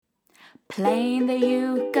Playing the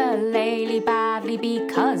ukulele badly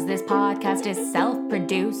because this podcast is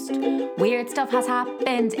self-produced. Weird stuff has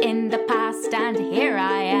happened in the past and here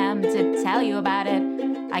I am to tell you about it.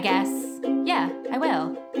 I guess. Yeah, I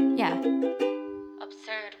will. Yeah.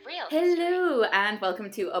 Absurd Real Hello and welcome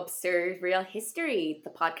to Absurd Real History, the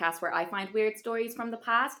podcast where I find weird stories from the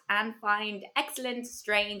past and find excellent,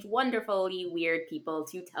 strange, wonderfully weird people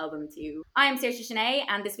to tell them to. I'm Saoirse Sinead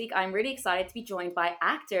and this week I'm really excited to be joined by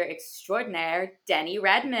actor extraordinaire Denny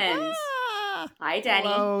Redmond. Hi Denny.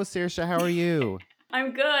 Hello Saoirse, how are you?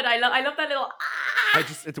 I'm good. I love that little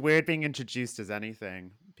It's weird being introduced as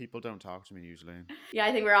anything. People don't talk to me usually. Yeah,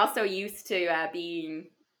 I think we're all so used to being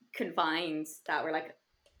confined that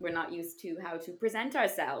we're not used to how to present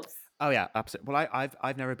ourselves. Oh yeah, absolutely. Well,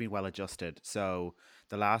 I've never been well adjusted, so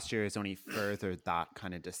the last year has only furthered that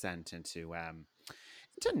kind of descent into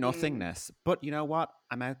nothingness. But you know what?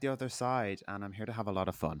 I'm out the other side, and I'm here to have a lot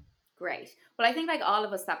of fun. Great. Well, I think like all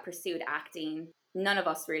of us that pursued acting, none of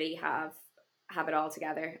us really have it all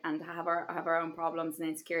together and have our own problems and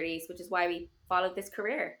insecurities, which is why we followed this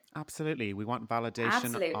career. Absolutely, we want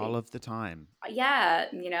validation all of the time. Yeah,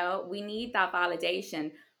 we need that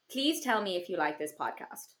validation. Please tell me if you like this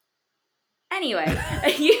podcast. Anyway,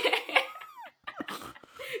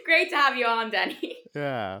 great to have you on, Denny.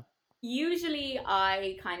 Yeah. Usually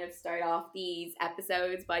I kind of start off these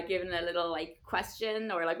episodes by giving a little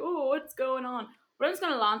question or oh, what's going on? But I'm just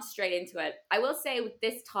going to launch straight into it. I will say with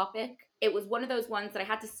this topic, it was one of those ones that I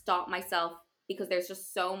had to stop myself because there's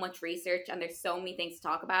just so much research and there's so many things to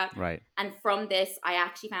talk about. Right. And from this, I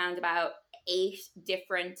actually found about 8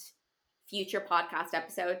 different future podcast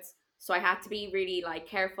episodes. So I had to be really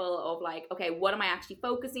careful of okay, what am I actually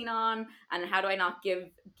focusing on and how do I not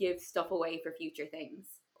give stuff away for future things?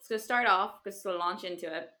 So to start off, just to launch into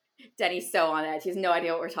it, Denny's so on edge. He has no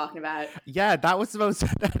idea what we're talking about. Yeah, that was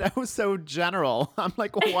that was so general. I'm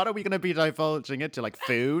like, well, what are we going to be divulging into? Like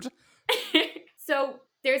food? So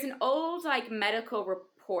there's an old medical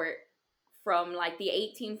report from the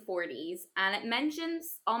 1840s, and it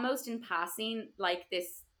mentions almost in passing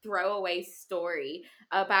this throwaway story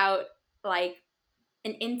about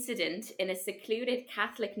an incident in a secluded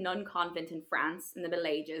Catholic nun convent in France in the Middle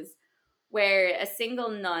Ages, where a single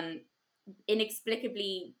nun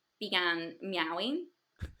inexplicably began meowing.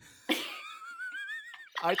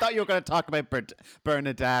 I thought you were going to talk about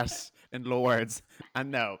Bernadette in Lourdes, and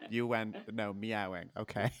no, you went meowing.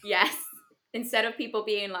 Okay. Yes. Instead of people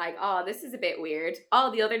being oh, this is a bit weird,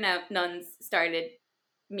 all the other nuns started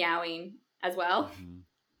meowing as well. Mm-hmm.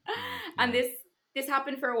 And this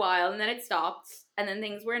happened for a while, and then it stopped, and then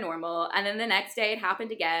things were normal, and then the next day it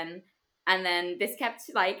happened again, and then this kept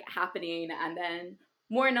happening, and then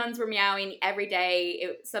more nuns were meowing every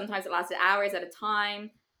day. Sometimes it lasted hours at a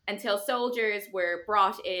time, until soldiers were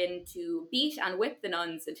brought in to beat and whip the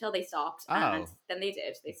nuns until they stopped. Oh. And then they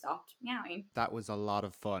did. They stopped meowing. That was a lot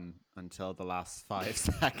of fun until the last 5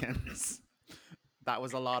 seconds. That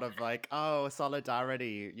was a lot of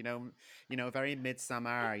solidarity, very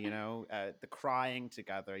midsummer, the crying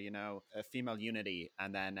together, a female unity.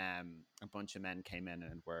 And then a bunch of men came in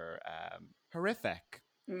and were horrific.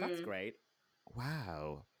 That's great.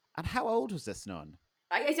 Wow. And how old was this nun?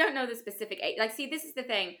 I don't know the specific age. See, this is the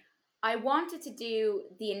thing. I wanted to do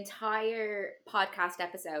the entire podcast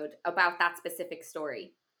episode about that specific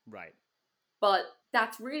story. Right. But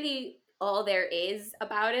that's really all there is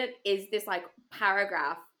about it, is this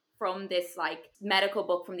paragraph from this medical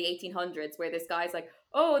book from the 1800s where this guy's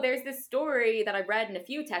oh, there's this story that I've read in a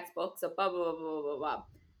few textbooks of blah, blah, blah, blah, blah, blah.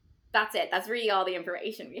 That's it. That's really all the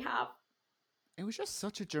information we have. It was just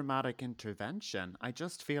such a dramatic intervention. I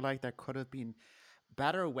just feel like there could have been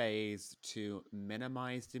better ways to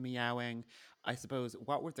minimize the meowing. I suppose,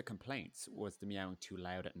 what were the complaints? Was the meowing too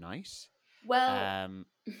loud at night? Well,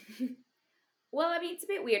 well, I mean, it's a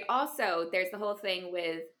bit weird. Also, there's the whole thing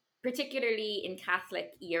with, particularly in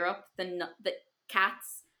Catholic Europe, the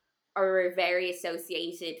cats are very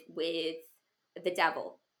associated with the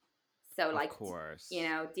devil. So, of course,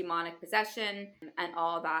 demonic possession and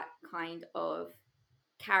all that kind of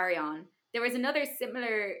carry on. There was another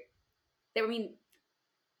similar.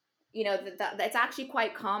 That's actually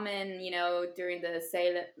quite common. During the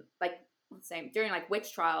during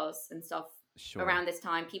witch trials and stuff. Sure. Around this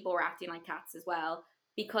time, people were acting like cats as well,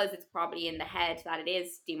 because it's probably in the head that it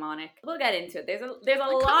is demonic. We'll get into it. There's a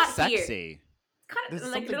lot sexy. Here. It's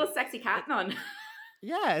kind of little sexy cat nun.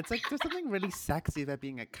 Yeah, it's there's something really sexy about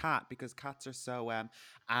being a cat, because cats are so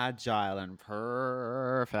agile and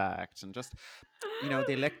perfect and just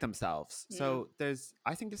they lick themselves. So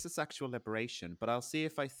I think this is sexual liberation, but I'll see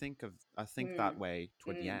if I think that way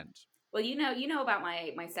toward the end. Well, you know about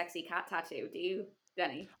my sexy cat tattoo, do you,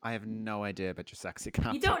 Denny? I have no idea about your sexy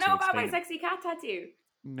cat You don't tattoo. know about my Explain it. sexy cat tattoo?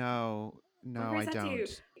 No, My no, I first tattoo.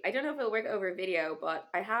 don't. I don't know if it'll work over video, but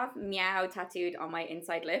I have meow tattooed on my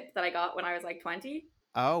inside lip that I got when I was like 20.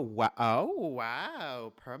 Oh wow! Oh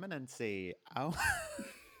wow! Permanency. Oh,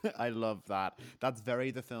 I love that. That's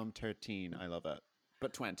very the film 13. I love it.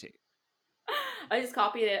 But 20. I just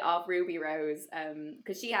copied it off Ruby Rose,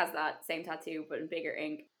 because she has that same tattoo but in bigger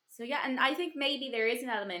ink. So yeah, and I think maybe there is an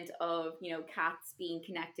element of, you know, cats being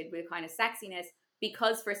connected with kind of sexiness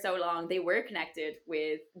because for so long they were connected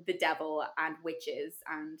with the devil and witches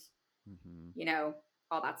and, Hmm. you know,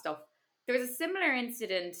 all that stuff. There was a similar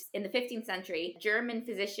incident in the 15th century. German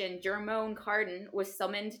physician Jerome Cardan was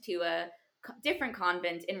summoned to a different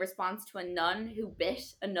convent in response to a nun who bit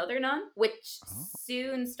another nun, which Oh,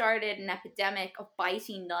 soon started an epidemic of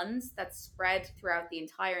biting nuns that spread throughout the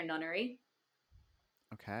entire nunnery.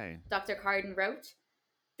 okay. Dr. Cardan wrote,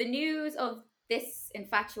 "The news of this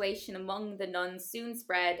infatuation among the nuns soon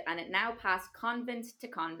spread, and it now passed convent to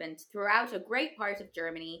convent throughout a great part of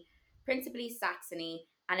Germany, principally Saxony,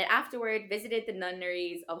 and it afterward visited the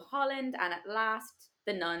nunneries of Holland, and at last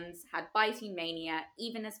the nuns had biting mania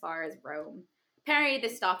even as far as Rome." Apparently,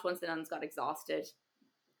 this stopped once the nuns got exhausted.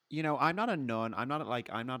 You know, I'm not a nun. I'm not like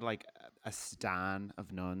a stan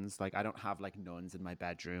of nuns. Like I don't have like nuns in my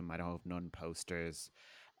bedroom. I don't have nun posters.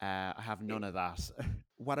 I have none of that.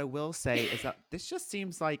 What I will say is that this just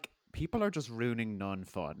seems like people are just ruining nun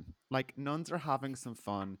fun. Like nuns are having some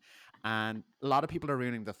fun, and a lot of people are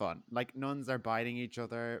ruining the fun. Like nuns are biting each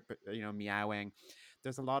other, you know, meowing.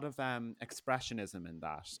 There's a lot of expressionism in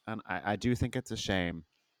that, and I do think it's a shame.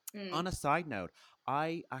 On Mm. a side note,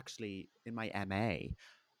 I actually in my MA.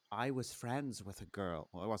 I was friends with a girl.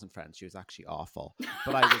 Well, I wasn't friends. She was actually awful.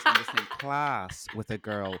 But I was in the same class with a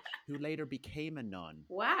girl who later became a nun.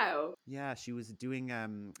 Wow, Yeah, she was doing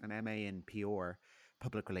an MA in PR,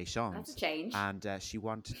 public that's a relations, change. and she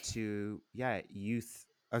wanted to, yeah, youth.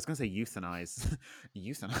 I was going to say euthanize,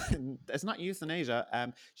 euthanize. It's not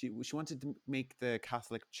euthanasia. She wanted to make the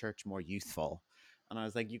Catholic Church more youthful, and I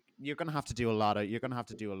was like, you're going to have to do a lot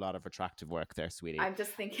of attractive work there, sweetie. I'm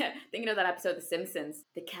just thinking of that episode of The Simpsons.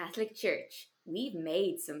 The Catholic Church. We've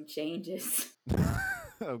made some changes.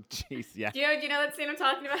 Oh, jeez, yeah. Do you know that scene I'm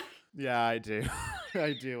talking about? Yeah, I do.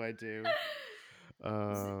 I do.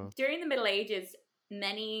 Uh, During the Middle Ages,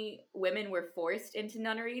 many women were forced into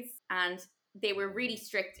nunneries and they were really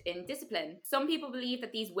strict in discipline. Some people believe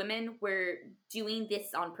that these women were doing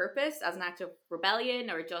this on purpose as an act of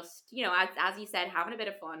rebellion or just, you know, as you said, having a bit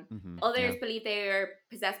of fun. yeah. Others believe they are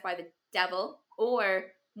possessed by the devil, or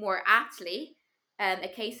more aptly, a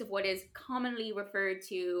case of what is commonly referred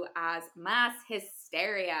to as mass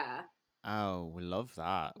hysteria. Oh, we love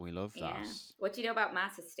that. We love Yeah. What do you know about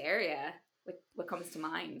mass hysteria? What comes to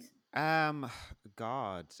mind? that.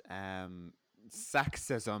 God,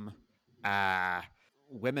 sexism, uh,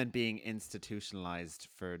 women being institutionalized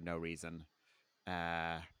for no reason,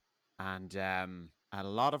 uh, and a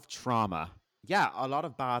lot of trauma. Yeah, a lot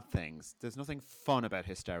of bad things. There's nothing fun about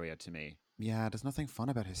hysteria to me. Yeah, there's nothing fun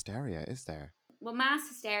about hysteria, is there? Well, mass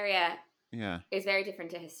hysteria Yeah. is very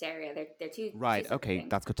different to hysteria. They're two Right. separate Okay, things.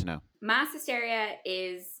 that's good to know. Mass hysteria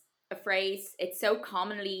is a phrase. It's so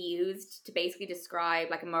commonly used to basically describe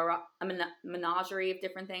like a menagerie of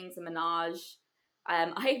different things. A menage.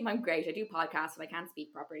 I'm great. I do podcasts, but I can't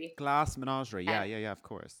speak properly. Glass menagerie. Yeah, of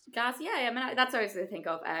course. Gas, that's what I was going to think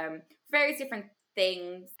of. Various different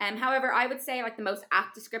things. However, I would say like the most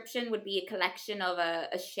apt description would be a collection of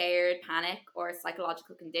a shared panic or a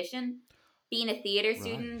psychological condition. Being a theatre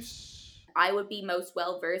student, I would be most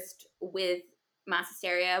well versed with mass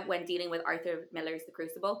hysteria when dealing with Arthur Miller's The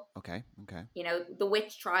Crucible. Okay. You know, the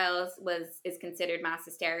witch trials is considered mass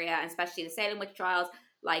hysteria, and especially the Salem witch trials,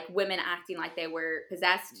 like women acting like they were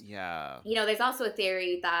possessed. Yeah. You know, there's also a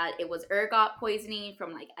theory that it was ergot poisoning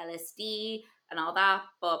from like LSD and all that,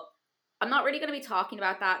 but I'm not really going to be talking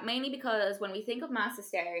about that, mainly because when we think of mass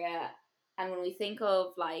hysteria and when we think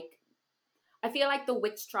of like, I feel like the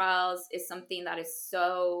witch trials is something that is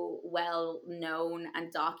so well known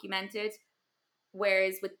and documented,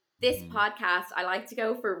 whereas with this podcast, I like to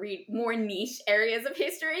go for more niche areas of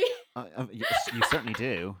history. You certainly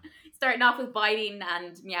do. Starting off with biting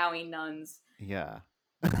and meowing nuns. Yeah.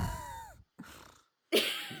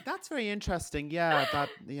 That's very interesting. Yeah,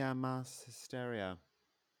 mass hysteria.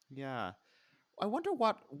 Yeah. I wonder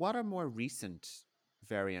what are more recent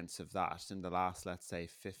variants of that in the last, let's say,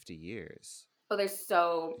 50 years. Oh, there's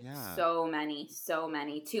so many.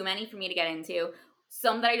 Too many for me to get into.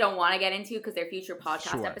 Some that I don't want to get into because they're future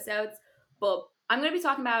podcast episodes. But I'm going to be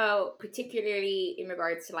talking about particularly in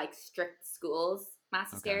regards to like strict schools, mass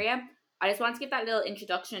Okay. hysteria. I just wanted to give that little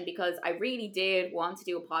introduction because I really did want to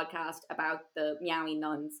do a podcast about the Meowie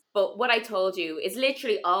nuns. But what I told you is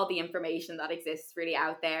literally all the information that exists really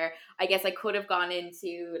out there. I guess I could have gone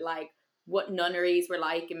into like what nunneries were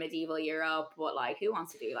like in medieval Europe, but like who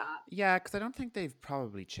wants to do that? Yeah, because I don't think they've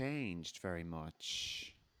probably changed very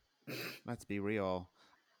much. Let's be real.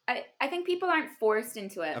 I think people aren't forced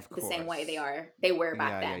into it Of the same way course. they were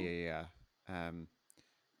back Yeah, yeah, then. yeah, yeah.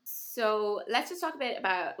 So let's just talk a bit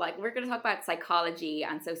about like we're going to talk about psychology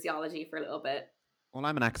and sociology for a little bit. Well,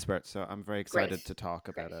 I'm an expert, so I'm very excited to talk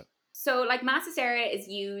about it. So like mass hysteria is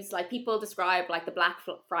used, like people describe like the Black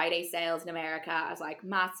Friday sales in America as like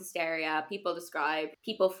mass hysteria. People describe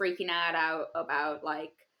people freaking out about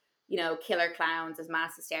like, you know, killer clowns as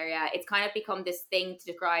mass hysteria. It's kind of become this thing to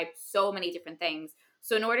describe so many different things.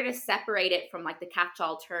 So in order to separate it from like the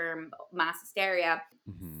catch-all term mass hysteria,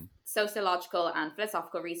 sociological and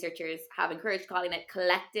philosophical researchers have encouraged calling it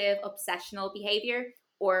collective obsessional behavior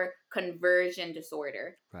or conversion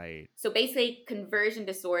disorder. Right. So basically, conversion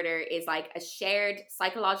disorder is like a shared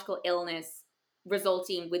psychological illness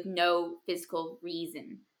resulting with no physical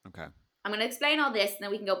reason. Okay. I'm going to explain all this, and then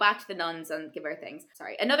we can go back to the nuns and give our things.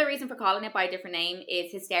 Sorry. Another reason for calling it by a different name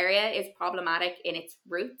is hysteria is problematic in its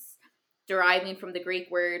roots, deriving from the Greek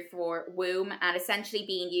word for womb and essentially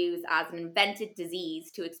being used as an invented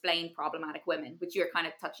disease to explain problematic women, which you were kind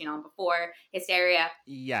of touching on before. Hysteria.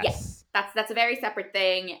 Yes. That's a very separate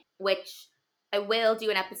thing, which I will do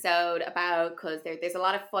an episode about because there's a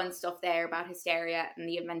lot of fun stuff there about hysteria and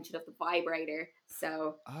the invention of the vibrator.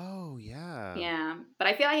 So, oh, yeah. Yeah. But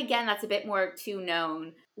I feel like, again, that's a bit more too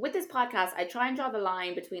known. With this podcast, I try and draw the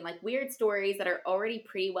line between like weird stories that are already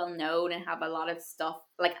pretty well known and have a lot of stuff,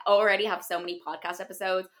 like already have so many podcast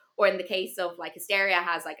episodes. Or in the case of like hysteria,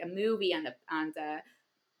 has like a movie and a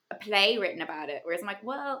play written about it. Whereas I'm like,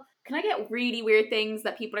 well, can I get really weird things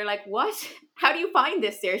that people are like, what? How do you find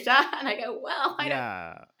this, Saoirse? And I go, well, I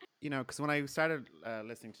don't. You know, because when I started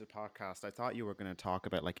listening to the podcast, I thought you were going to talk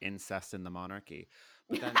about like incest in the monarchy,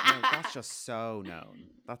 but then that's just so known.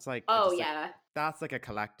 That's like, oh yeah, that's like a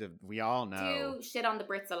collective. We all know. I do shit on the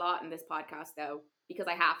Brits a lot in this podcast though, because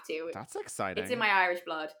I have to. That's exciting. It's in my Irish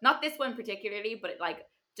blood. Not this one particularly, but like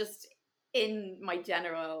just in my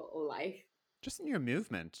general life. Just in your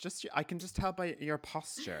movement. I can just tell by your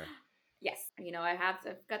posture. Yes, you know, I've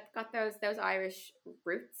got those Irish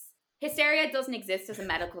roots. Hysteria doesn't exist as a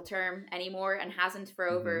medical term anymore and hasn't for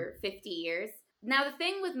over 50 years. Now, the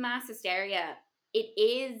thing with mass hysteria, it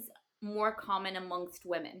is more common amongst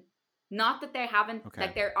women. Not that they haven't,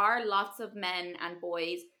 like there are lots of men and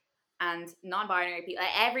boys and non-binary people.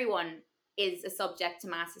 Like, everyone is a subject to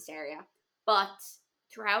mass hysteria. But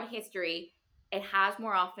throughout history, it has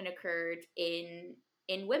more often occurred in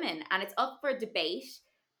women. And it's up for debate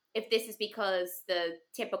if this is because the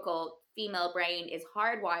typical female brain is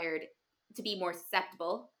hardwired to be more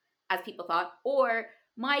susceptible, as people thought, or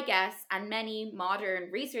my guess, and many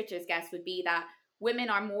modern researchers' guess, would be that women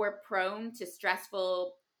are more prone to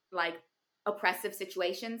stressful, like oppressive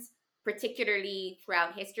situations, particularly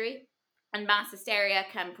throughout history. And mass hysteria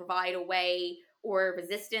can provide a way or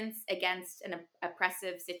resistance against an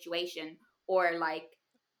oppressive situation, or like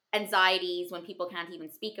anxieties when people can't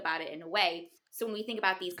even speak about it in a way. So when we think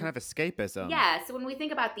about these kind of escapism. Yeah, so when we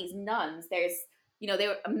think about these nuns, there's, you know,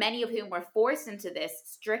 many of whom were forced into this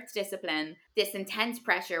strict discipline, this intense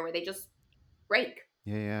pressure where they just break.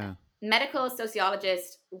 Yeah. Medical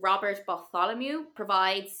sociologist Robert Bartholomew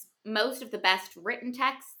provides most of the best written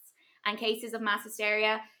texts and cases of mass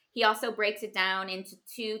hysteria. He also breaks it down into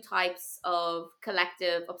two types of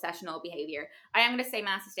collective obsessional behavior. I am going to say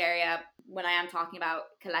mass hysteria when I am talking about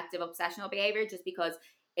collective obsessional behavior, just because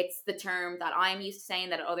it's the term that I'm used to saying,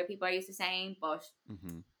 that other people are used to saying. But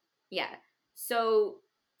yeah. So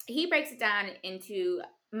he breaks it down into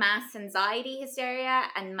mass anxiety hysteria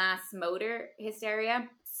and mass motor hysteria.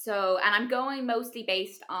 So, and I'm going mostly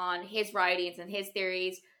based on his writings and his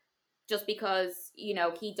theories, just because, you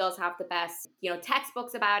know, he does have the best, you know,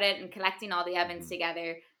 textbooks about it and collecting all the evidence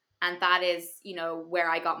together. And that is, you know, where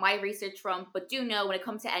I got my research from. But do know when it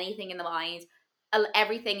comes to anything in the mind,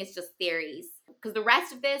 everything is just theories. Because the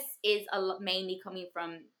rest of this is mainly coming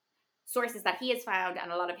from sources that he has found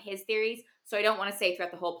and a lot of his theories. So I don't want to say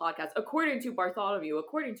throughout the whole podcast, according to Bartholomew,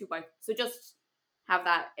 so just have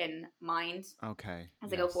that in mind. Okay.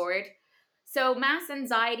 As I go forward. So mass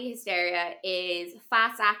anxiety hysteria is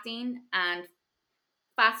fast acting and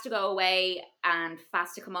fast to go away and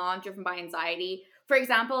fast to come on, driven by anxiety. For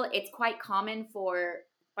example, it's quite common for,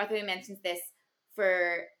 Bartholomew mentions this,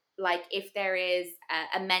 for like if there is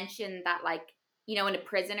a mention that like in a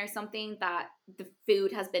prison or something, that the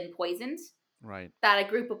food has been poisoned, Right. that a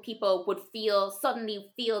group of people would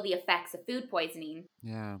suddenly feel the effects of food poisoning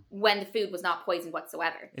Yeah. when the food was not poisoned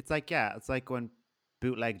whatsoever. It's like when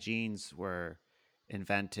bootleg jeans were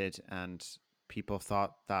invented and people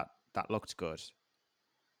thought that that looked good.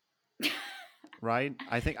 Right?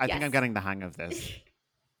 I think I'm Yes. getting the hang of this.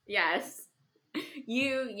 Yes.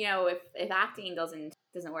 If acting doesn't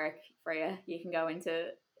work for you, you can go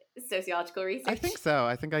into sociological research. I think so.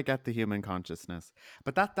 I think I get the human consciousness.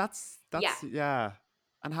 But that's Yeah. yeah.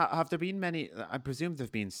 And have there been many, I presume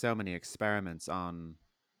there've been so many experiments on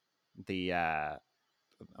the I'm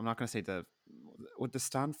not going to say would the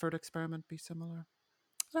Stanford experiment be similar?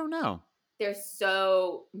 I don't know. There's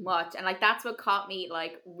so much, and like that's what caught me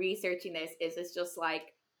like researching this. Is it's just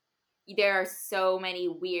like there are so many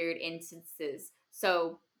weird instances.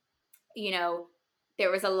 So there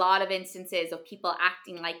was a lot of instances of people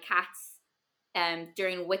acting like cats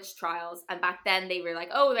during witch trials, and back then they were like,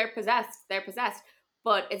 oh, they're possessed.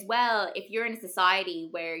 But as well, if you're in a society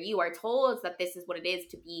where you are told that this is what it is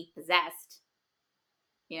to be possessed,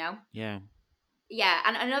 Yeah. Yeah,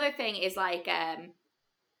 and another thing is like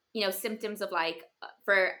symptoms of like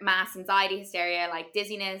for mass anxiety hysteria, like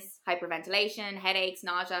dizziness, hyperventilation, headaches,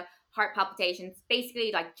 nausea, heart palpitations,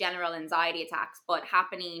 basically like general anxiety attacks, but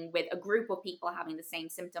happening with a group of people having the same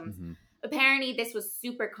symptoms. Mm-hmm. Apparently this was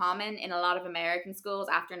super common in a lot of American schools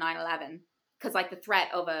after 9/11 because like the threat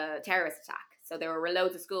of a terrorist attack. So there were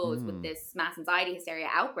loads of schools with this mass anxiety hysteria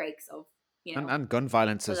outbreaks of and gun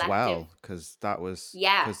violence as well, because that was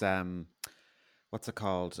because what's it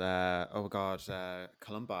called? Oh God,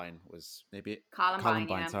 Columbine was maybe Columbine.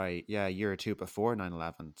 Yeah. Sorry, a year or two before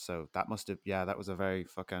 9/11. So that must have that was a very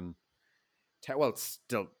fucking well.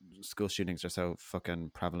 Still, school shootings are so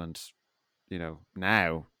fucking prevalent,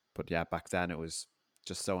 now. But yeah, back then it was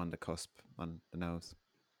just so on the cusp, on the nose.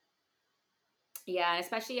 Yeah, and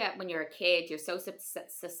especially when you're a kid, you're so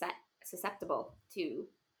susceptible to,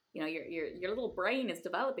 your little brain is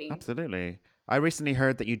developing. Absolutely. I recently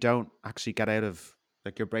heard that you don't actually get out of,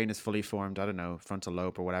 like, your brain is fully formed, I don't know, frontal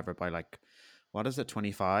lobe or whatever, by like, what is it,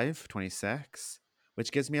 25, 26?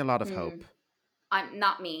 Which gives me a lot of hope. I'm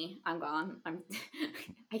not me. I'm gone.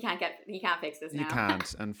 You can't fix this now. You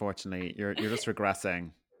can't, unfortunately. You're just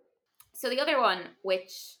regressing. So the other one,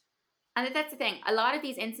 and that's the thing, a lot of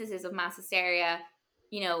these instances of mass hysteria,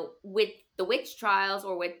 with the witch trials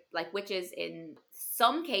or with like witches, in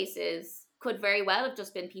some cases could very well have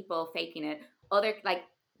just been people faking it.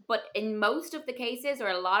 But in most of the cases, or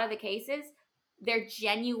a lot of the cases, they're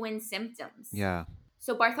genuine symptoms. Yeah.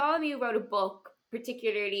 So Bartholomew wrote a book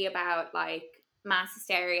particularly about like mass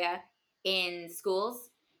hysteria in schools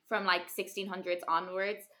from like 1600s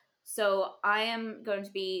onwards. So I am going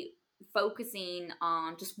to be focusing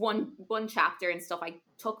on just one chapter and stuff I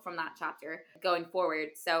took from that chapter going forward.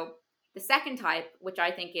 So the second type, which I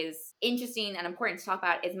think is interesting and important to talk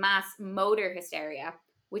about, is mass motor hysteria,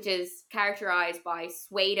 which is characterized by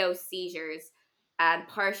pseudo seizures and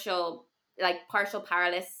partial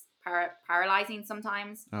paralyzing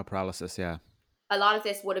sometimes. Oh, paralysis, yeah. A lot of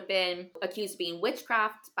this would have been accused of being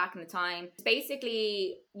witchcraft back in the time.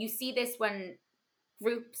 Basically, you see this when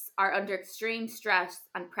groups are under extreme stress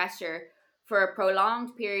and pressure for a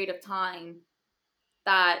prolonged period of time,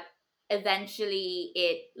 that eventually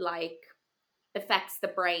it like affects the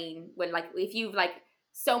brain. When like if you've like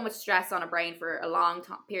so much stress on a brain for a long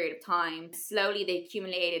period of time, slowly the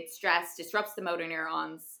accumulated stress disrupts the motor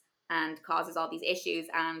neurons and causes all these issues.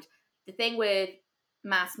 And the thing with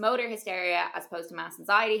mass motor hysteria as opposed to mass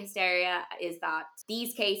anxiety hysteria is that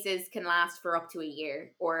these cases can last for up to a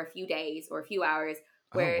year or a few days or a few hours.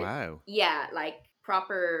 Where, oh, wow. Yeah, like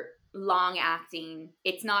proper long acting.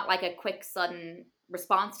 It's not like a quick sudden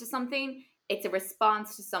response to something. It's a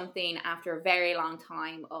response to something after a very long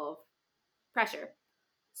time of pressure.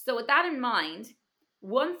 So with that in mind,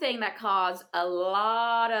 one thing that caused a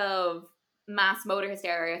lot of mass motor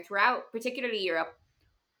hysteria throughout, particularly Europe,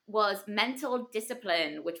 was mental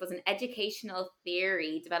discipline, which was an educational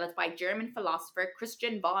theory developed by German philosopher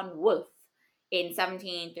Christian von Wolff in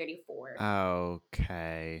 1734.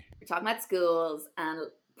 Okay. We're talking about schools and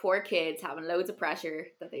poor kids having loads of pressure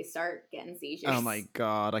that they start getting seizures. Oh my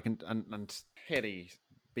God. And pity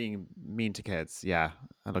being mean to kids. Yeah,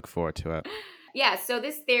 I look forward to it. Yeah, so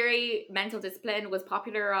this theory, mental discipline, was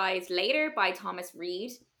popularized later by Thomas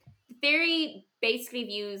Reid. The theory basically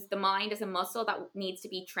views the mind as a muscle that needs to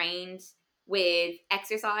be trained with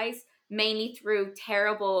exercise, mainly through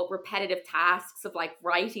terrible repetitive tasks of like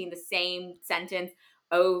writing the same sentence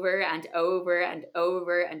over and over and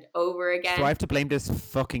over and over again. So I have to blame this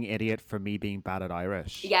fucking idiot for me being bad at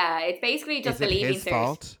Irish. Yeah, it's basically just Is the it leaving his cert.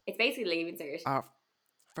 fault? It's basically leaving cert.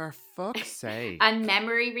 For fuck's sake. And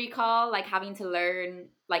memory recall, like having to learn,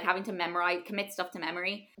 like having to memorize, commit stuff to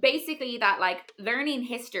memory. Basically that like learning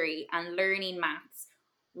history and learning maths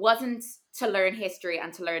wasn't to learn history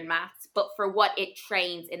and to learn maths, but for what it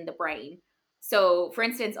trains in the brain. So, for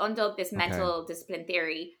instance, under this mental discipline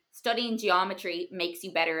theory, studying geometry makes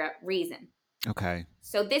you better at reason. Okay.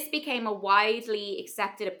 So this became a widely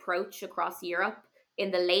accepted approach across Europe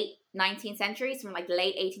in the late 19th century, from like the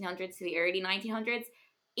late 1800s to the early 1900s,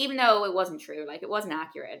 even though it wasn't true, like it wasn't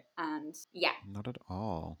accurate. And yeah. Not at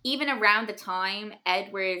all. Even around the time,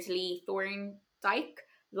 Edward Lee Thorndike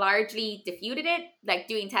largely diffused it, like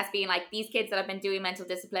doing tests being like, these kids that have been doing mental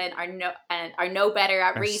discipline are no better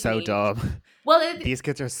at reasoning. So dumb. Well, these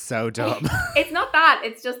kids are so dumb. It's not that.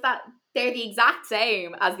 It's just that they're the exact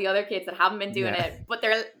same as the other kids that haven't been doing it, but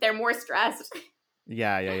they're more stressed.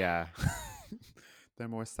 Yeah. They're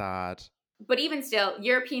more sad. But even still,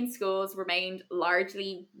 European schools remained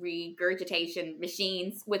largely regurgitation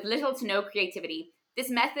machines with little to no creativity. This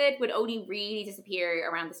method would only really disappear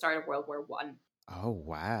around the start of World War I. Oh,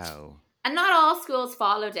 wow. And not all schools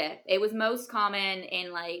followed it. It was most common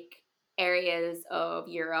in like areas of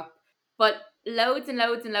Europe. But loads and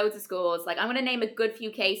loads and loads of schools, like I'm going to name a good few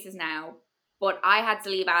cases now, but I had to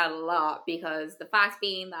leave out a lot because the fact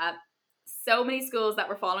being that so many schools that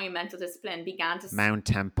were following mental discipline began to... Mount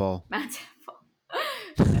Temple. Mount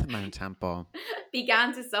Temple.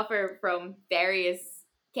 Began to suffer from various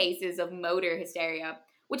cases of motor hysteria,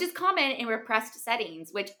 which is common in repressed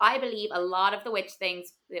settings, which I believe a lot of the witch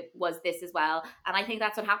things was this as well. And I think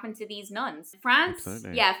that's what happened to these nuns. France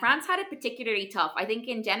had it particularly tough. I think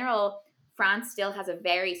in general, France still has a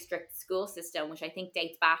very strict school system, which I think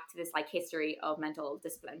dates back to this like history of mental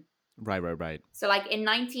discipline. Right. So like in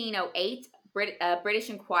 1908, a British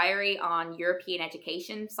inquiry on European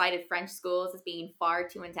education cited French schools as being far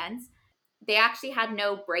too intense. They actually had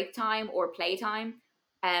no break time or play time,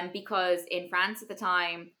 because in France at the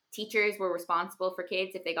time, teachers were responsible for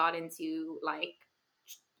kids if they got into like,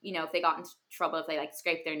 if they got into trouble, if they like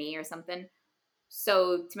scraped their knee or something.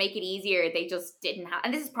 So to make it easier, they just didn't have,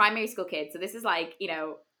 and this is primary school kids. So this is like,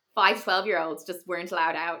 5 to 12-year-olds just weren't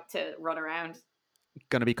allowed out to run around.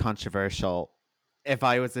 Gonna be controversial. If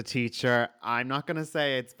I was a teacher, I'm not gonna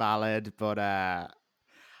say it's valid, but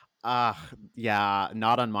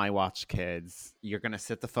not on my watch, kids. You're gonna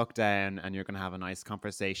sit the fuck down and you're gonna have a nice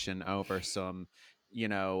conversation over some,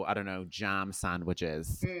 I don't know, jam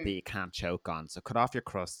sandwiches that you can't choke on. So cut off your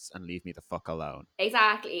crusts and leave me the fuck alone.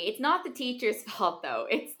 Exactly. It's not the teacher's fault though.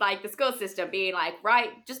 It's like the school system being like,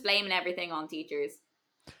 right, just blaming everything on teachers.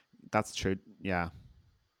 That's true. Yeah.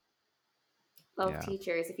 Love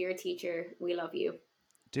teachers. If you're a teacher, we love you.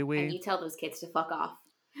 Do we? And you tell those kids to fuck off.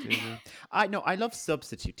 I love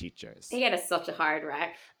substitute teachers. They get such a hard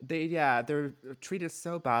wreck. They're treated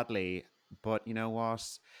so badly, but you know what?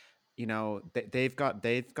 They've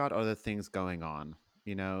got other things going on.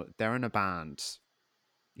 They're in a band.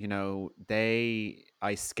 They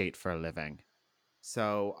ice skate for a living.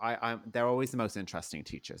 So they're always the most interesting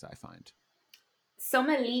teachers, I find.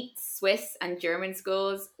 Some elite Swiss and German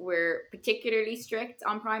schools were particularly strict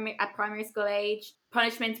at primary school age.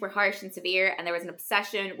 Punishments were harsh and severe, and there was an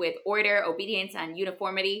obsession with order, obedience, and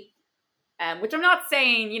uniformity, which I'm not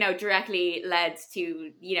saying, directly led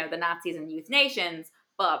to, the Nazis and youth nations,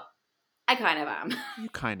 but I kind of am. You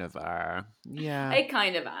kind of are. Yeah. I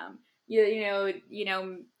kind of am. You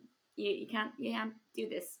can't do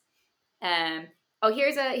this.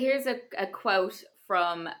 Here's a quote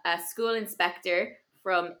from a school inspector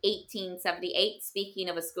from 1878, speaking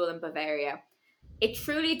of a school in Bavaria. It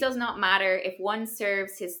truly does not matter if one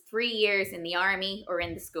serves his 3 years in the army or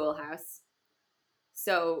in the schoolhouse.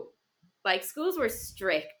 So, like, schools were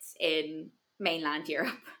strict in mainland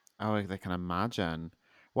Europe. Oh, I can imagine.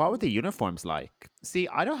 What were the uniforms like? See,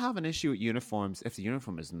 I don't have an issue with uniforms if the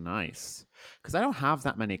uniform is nice, because I don't have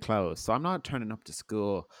that many clothes. So I'm not turning up to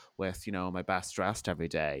school with, my best dressed every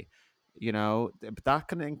day. But that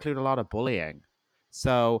can include a lot of bullying.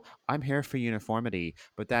 So I'm here for uniformity.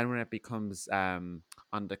 But then when it becomes on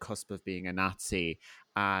the cusp of being a Nazi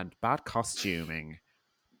and bad costuming,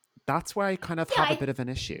 that's where I kind of have a bit of an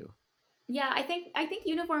issue. Yeah, I think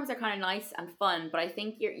uniforms are kind of nice and fun, but I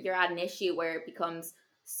think you're at an issue where it becomes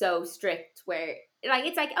so strict, where like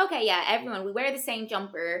it's like, okay, yeah, everyone, we wear the same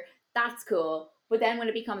jumper, that's cool. But then when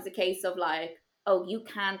it becomes a case of like, oh, you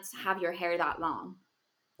can't have your hair that long.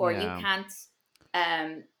 Or you can't,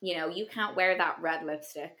 you can't wear that red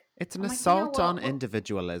lipstick. It's an I'm like, you know assault on what?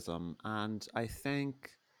 individualism, and I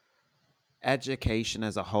think education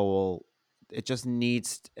as a whole, it just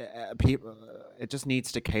needs people. It just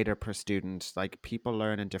needs to cater per student. Like people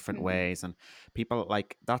learn in different Mhm. ways, and people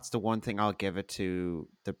like that's the one thing I'll give it to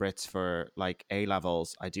the Brits for like A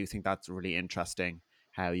levels. I do think that's really interesting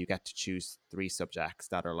how you get to choose 3 subjects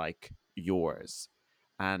that are like yours,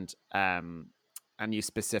 and you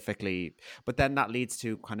specifically, but then that leads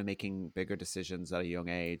to kind of making bigger decisions at a young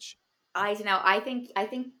age. I don't know. I think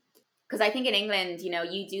because I think in England,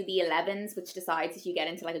 you do the 11s, which decides if you get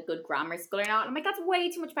into like a good grammar school or not. I'm like, that's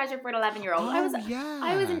way too much pressure for an 11-year-old. Oh I was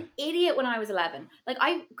yeah, an idiot when I was 11. Like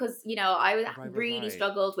because really right.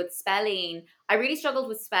 struggled with spelling. I really struggled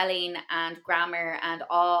with spelling and grammar and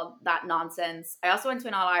all that nonsense. I also went to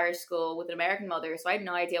an all Irish school with an American mother, so I had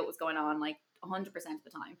no idea what was going on like 100% of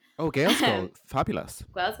the Oh, Gael time. School, fabulous.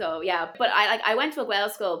 Glasgow, yeah. But I went to a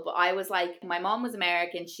Welsh school, but I was like, my mom was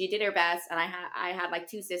American. She did her best, and I had like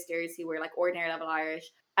 2 sisters who were like ordinary level Irish,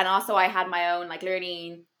 and also I had my own like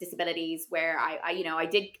learning disabilities where I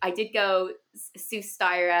did go Sus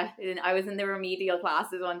Styra, and I was in the remedial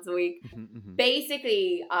classes once a week.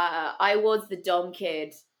 Basically, I was the dumb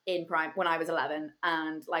kid in prime when I was 11,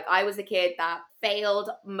 and like I was the kid that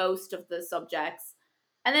failed most of the subjects.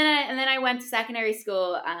 And then I went to secondary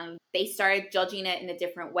school and they started judging it in a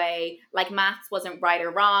different way. Like maths wasn't right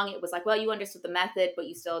or wrong. It was like, well, you understood the method, but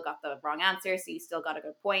you still got the wrong answer, so you still got a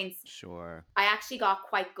good points. Sure. I actually got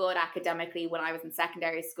quite good academically when I was in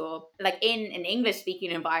secondary school, like in an English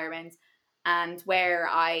speaking environment, and where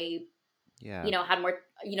I Yeah. had more,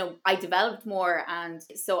 I developed more. And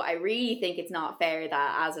so I really think it's not fair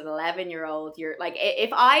that as an 11-year-old, you're like,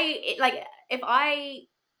 if I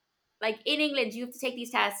like in England, you have to take these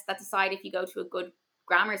tests that decide if you go to a good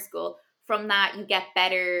grammar school. From that, you get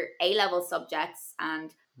better A level subjects. And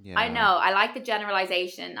I Yeah. know, I like the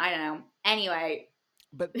generalization. I don't know. Anyway.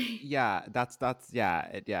 But yeah, that's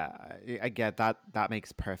I get that. That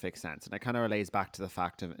makes perfect sense, and it kind of relates back to the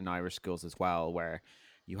fact of in Irish schools as well, where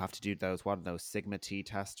you have to do those Sigma T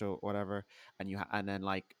tests or whatever, and and then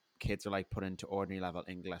like kids are like put into ordinary level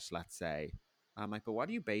English, let's say. I'm like, but what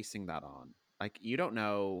are you basing that on? Like, you don't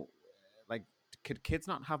know. Like, could kids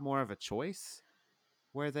not have more of a choice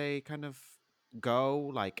where they kind of go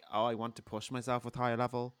like, oh, I want to push myself with higher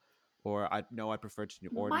level, or I know I prefer to do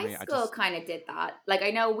My ordinary. I school just kind of did that. Like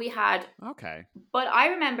I know we had, okay. but I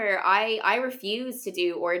remember I refused to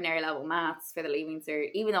do ordinary level maths for the Leaving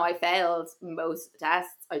Cert, even though I failed most of the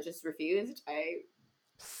tests. I just refused.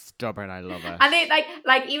 Stubborn, I love it. And they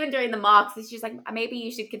like even during the mocks, it's just like maybe you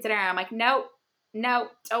should consider. I'm like, no,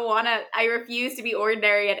 don't wanna. I refuse to be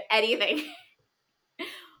ordinary at anything.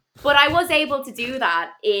 But I was able to do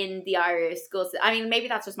that in the Irish school. I mean, maybe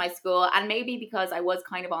that's just my school, and maybe because I was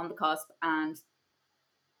kind of on the cusp, and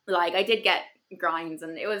like I did get grinds,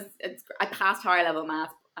 and I passed higher level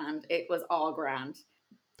math, and it was all grand.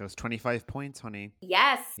 Those 25 points, honey.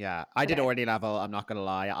 Yes. Yeah, I did Okay. ordinary level. I'm not gonna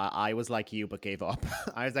lie. I was like you, but gave up.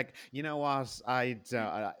 I was like, you know what? I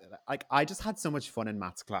don't like. I just had so much fun in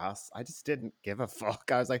maths class. I just didn't give a fuck.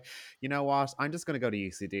 I was like, you know what? I'm just gonna go to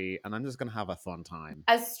UCD and I'm just gonna have a fun time.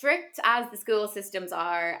 As strict as the school systems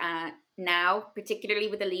are now, particularly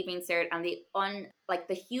with the Leaving Cert and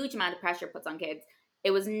the huge amount of pressure it puts on kids, it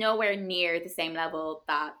was nowhere near the same level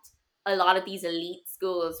that a lot of these elite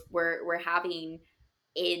schools were having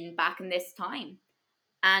back in this time.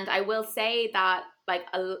 And I will say that like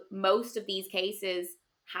most of these cases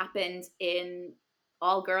happened in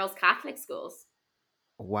all girls Catholic schools.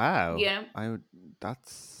 Wow. You know,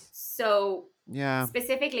 That's so yeah.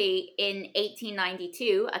 specifically in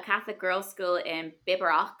 1892, a Catholic girls' school in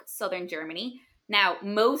Biberach, southern Germany. Now,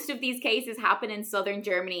 most of these cases happen in southern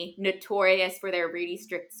Germany, notorious for their really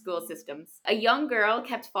strict school systems. A young girl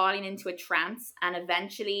kept falling into a trance, and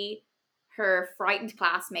eventually her frightened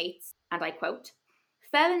classmates, and I quote,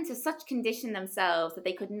 fell into such condition themselves that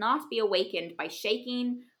they could not be awakened by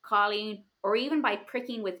shaking, calling, or even by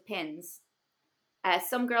pricking with pins.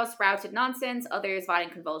 Some girls sprouted nonsense, others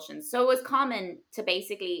violent convulsions. So it was common to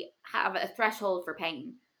basically have a threshold for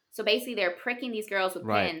pain. So basically, they're pricking these girls with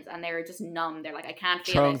Right. pins, and they were just numb. They're like, I can't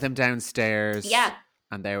feel Throwing it. them downstairs. Yeah,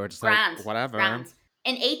 And they were just grand, like, whatever. grand.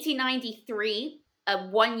 In 1893,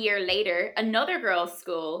 1 year later, another girls'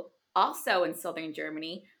 school, also in southern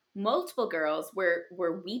Germany, multiple girls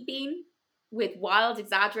were weeping with wild,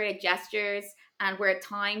 exaggerated gestures and were at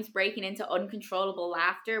times breaking into uncontrollable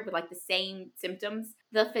laughter with like the same symptoms.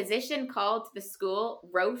 The physician called to the school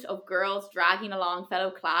wrote of girls dragging along fellow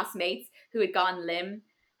classmates who had gone limp.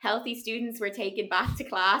 Healthy students were taken back to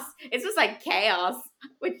class. It's just like chaos.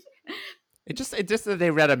 Which It just that they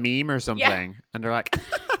read a meme or something, and they're like,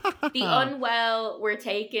 The unwell were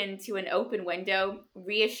taken to an open window,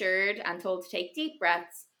 reassured and told to take deep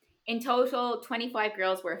breaths. In total, 25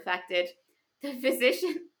 girls were affected. The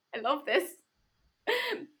physician, I love this.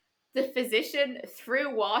 The physician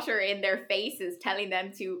threw water in their faces, telling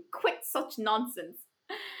them to quit such nonsense.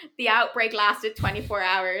 The outbreak lasted 24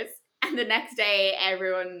 hours, and the next day,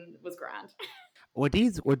 everyone was grand. Were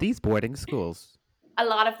these boarding schools? A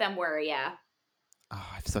lot of them were, yeah. Oh,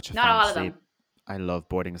 I have such a Not all of fantasy. them. I love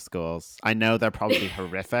boarding schools. I know they're probably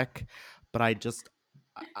horrific, but I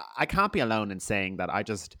can't be alone in saying that I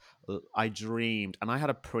dreamed, and I had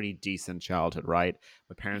a pretty decent childhood, right?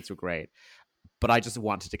 My parents were great, but I just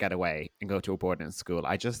wanted to get away and go to a boarding school.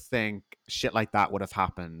 I just think shit like that would have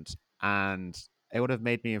happened, and it would have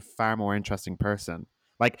made me a far more interesting person.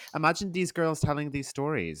 Like, imagine these girls telling these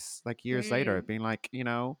stories like years later, being like,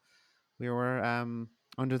 we were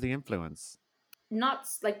under the influence. Not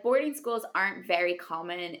like boarding schools aren't very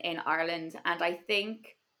common in Ireland, and I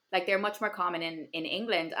think like they're much more common in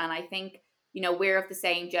England. And I think, we're of the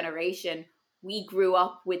same generation. We grew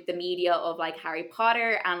up with the media of like Harry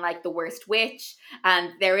Potter and like the worst witch,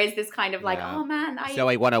 and there is this kind of like, Yeah. oh man,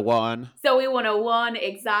 Zoe 101. Zoe 101,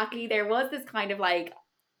 exactly. There was this kind of like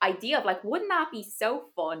idea of like, wouldn't that be so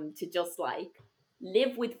fun to just like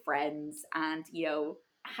live with friends and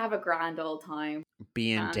have a grand old time,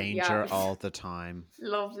 Be in and danger all the time.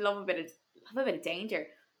 love a bit of danger.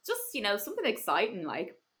 Just something exciting,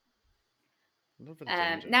 like Love a bit of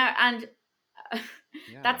danger. now. And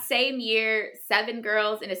Yeah. that same year, 7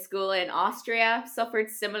 girls in a school in Austria suffered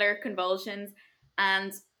similar convulsions.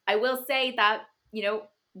 And I will say that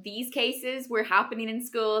these cases were happening in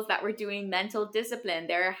schools that were doing mental discipline.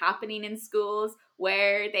 They're happening in schools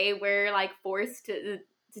where they were like forced to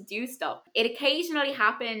do stuff. It occasionally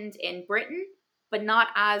happened in Britain, but not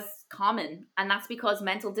as common. And that's because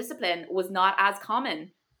mental discipline was not as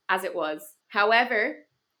common as it was. However,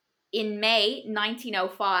 in May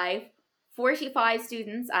 1905, 45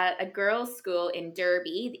 students at a girls' school in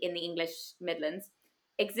Derby, in the English Midlands,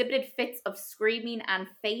 exhibited fits of screaming and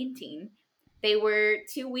fainting. They were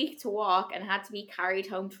too weak to walk and had to be carried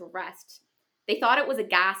home to rest. They thought it was a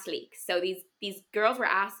gas leak. So these girls were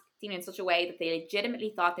acting in such a way that they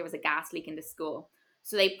legitimately thought there was a gas leak in the school.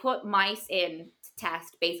 So they put mice in to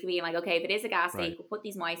test, basically being like, okay, if it is a gas leak, we'll put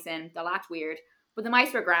these mice in. They'll act weird. But the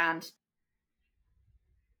mice were grand.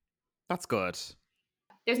 That's good.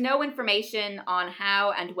 There's no information on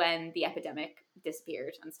how and when the epidemic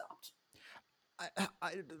disappeared and stopped.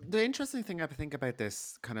 The interesting thing I think about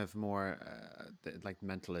this kind of more like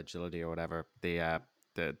mental agility or whatever, the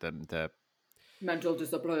mental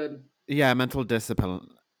discipline. Yeah, mental discipline.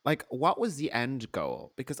 Like, what was the end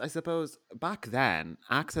goal? Because I suppose back then,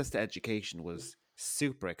 access to education was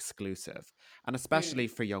super exclusive. And especially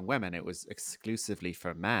for young women, it was exclusively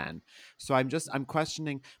for men. So I'm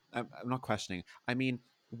questioning, I'm not questioning, I mean,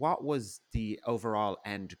 what was the overall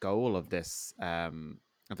end goal of this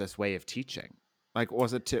way of teaching? Like,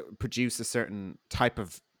 was it to produce a certain type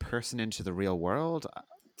of person into the real world?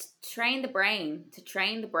 To train the brain.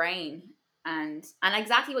 And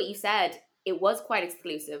exactly what you said, it was quite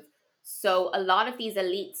exclusive. So a lot of these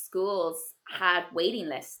elite schools had waiting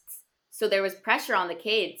lists. So there was pressure on the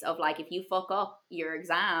kids of like, if you fuck up your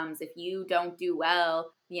exams, if you don't do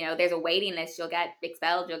well, there's a waiting list, you'll get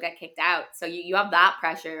expelled, you'll get kicked out. So you have that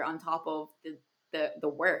pressure on top of the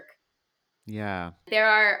work. Yeah. There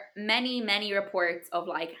are many reports of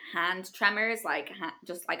like hand tremors, like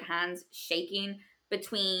just like hands shaking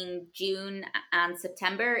between June and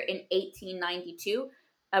September in 1892.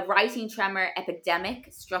 A writing tremor epidemic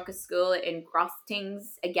struck a school in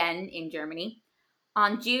Grostings, again in Germany.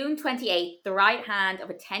 On June 28th, the right hand of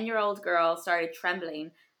a 10-year-old girl started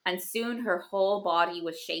trembling, and soon her whole body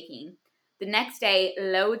was shaking. The next day,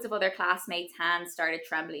 loads of other classmates' hands started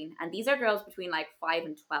trembling, and these are girls between like 5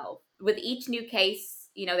 and 12. With each new case,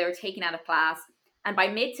 they were taken out of class, and by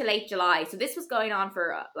mid to late July, so this was going on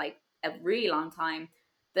for like a really long time,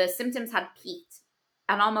 the symptoms had peaked,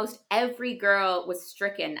 and almost every girl was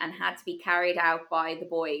stricken and had to be carried out by the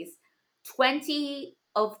boys. 20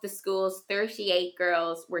 of the school's 38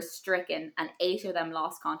 girls were stricken, and 8 of them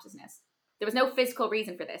lost consciousness. There was no physical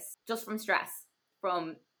reason for this, just from stress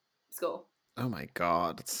from school. Oh my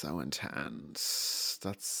God, that's so intense.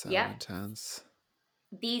 That's so intense.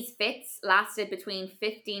 These fits lasted between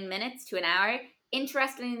 15 minutes to an hour.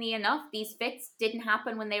 Interestingly enough, these fits didn't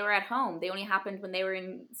happen when they were at home. They only happened when they were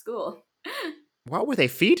in school. What were they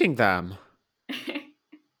feeding them?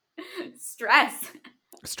 Stress.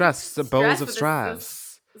 The bowls of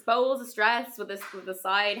stress. bowls of stress with a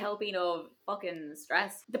side helping of fucking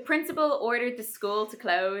stress. The principal ordered the school to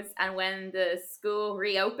close, and when the school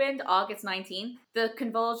reopened August 19th, the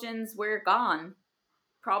convulsions were gone.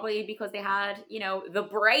 Probably because they had, the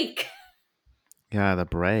break. Yeah, the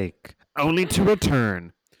break. Only to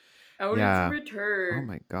return. Only to return. Oh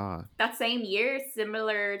my God. That same year,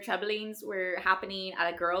 similar troublings were happening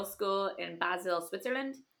at a girls' school in Basel,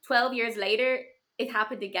 Switzerland. 12 years later, it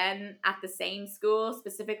happened again at the same school,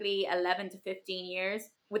 specifically 11 to 15 years,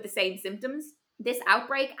 with the same symptoms. This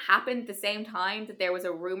outbreak happened the same time that there was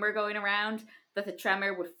a rumor going around that the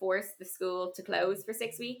tremor would force the school to close for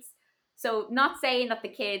 6 weeks. So, not saying that the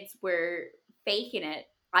kids were faking it.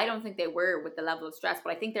 I don't think they were with the level of stress,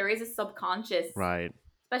 but I think there is a subconscious, right,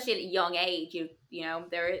 especially at a young age. You know,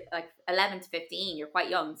 they're like 11 to 15. You're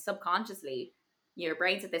quite young. Subconsciously, your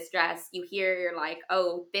brain's at this stress. You hear, you're like,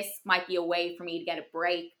 oh, this might be a way for me to get a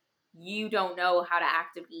break. You don't know how to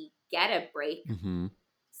actively get a break. Mm-hmm.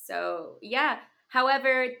 So yeah.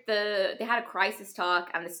 However, they had a crisis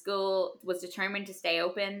talk, and the school was determined to stay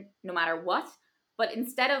open no matter what. But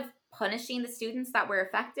instead of punishing the students that were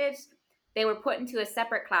affected, they were put into a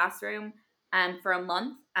separate classroom for a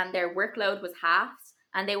month, and their workload was halved,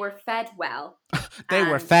 and they were fed well. They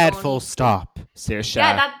were fed full stop, Saoirse.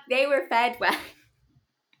 Yeah, they were fed well.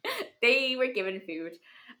 They were given food.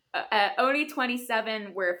 Only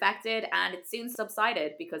 27 were affected, and it soon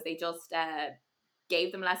subsided because they just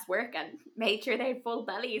gave them less work and made sure they had full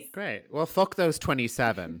bellies. Great. Well, fuck those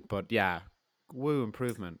 27, but yeah, woo,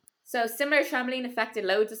 improvement. So similar trembling affected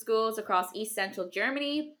loads of schools across East Central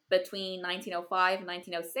Germany between 1905 and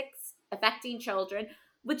 1906, affecting children.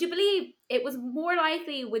 Would you believe it was more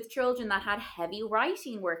likely with children that had heavy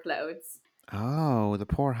writing workloads? Oh, the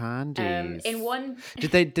poor handies.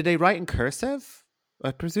 Did they write in cursive?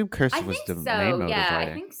 I presume cursive was the main mode of writing.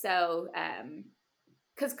 I think so.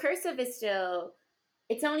 Because cursive is still,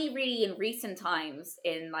 it's only really in recent times,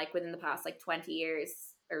 in like within the past like 20 years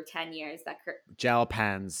or 10 years that gel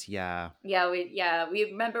pens, yeah. We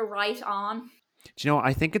remember Write On. Do you know,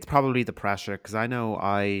 I think it's probably the pressure, because I know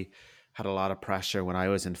I had a lot of pressure when I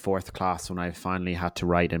was in 4th class when I finally had to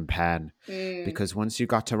write in pen. Because once you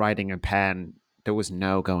got to writing in pen, there was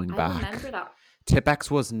no going back. I remember that. Tipp-Ex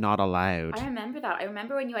was not allowed. I remember that. I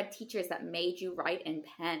remember when you had teachers that made you write in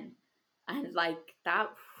pen. And like that,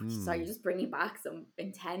 so you're just bringing back some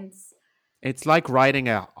intense. It's like writing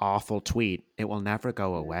an awful tweet. It will never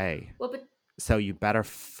go away. Well, but so you better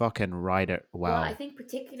fucking write it well. Well, I think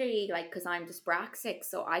particularly like because I'm dyspraxic,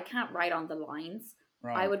 so I can't write on the lines.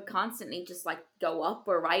 Right. I would constantly just like go up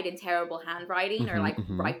or write in terrible handwriting or like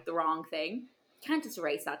write the wrong thing. You can't just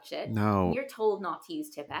erase that shit. No. You're told not to use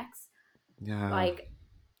Tipp-Ex. Yeah. Like,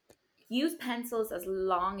 use pencils as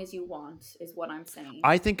long as you want, is what I'm saying.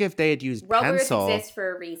 I think if they had used rubbers exist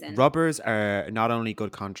for a reason. Rubbers are not only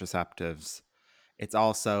good contraceptives, it's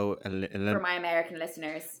also for my American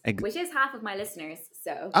listeners, which is half of my listeners.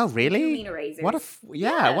 So oh really? I do mean erasers. What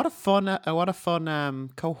a fun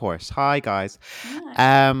cohort. Hi guys.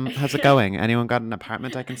 Yeah. How's it going? Anyone got an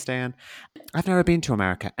apartment I can stay in? I've never been to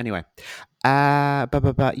America. Anyway,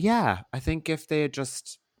 but yeah, I think if they had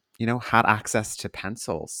just had access to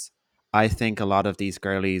pencils, I think a lot of these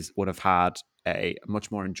girlies would have had a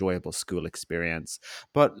much more enjoyable school experience.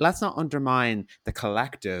 But let's not undermine the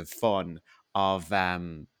collective fun of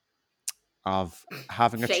having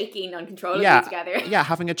shaking uncontrollably together. Yeah,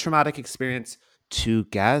 having a traumatic experience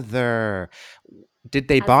together. Did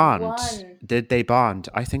they bond? One. Did they bond?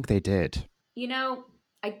 I think they did.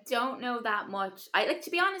 I don't know that much.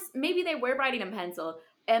 To be honest, maybe they were writing in pencil.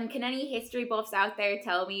 Can any history buffs out there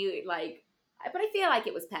tell me but I feel like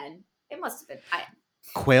it was pen. It must have been.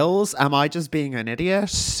 Quills? Am I just being an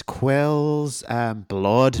idiot? Quills,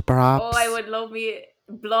 blood, perhaps? Oh, I would love me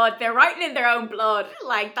blood. They're writing in their own blood.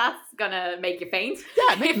 Like, that's gonna make you faint.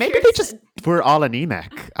 Yeah, maybe they just were all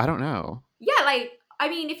anemic. I don't know. Yeah,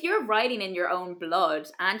 if you're writing in your own blood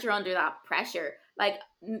and you're under that pressure,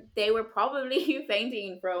 they were probably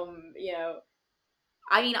fainting from,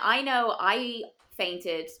 I know I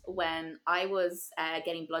fainted when I was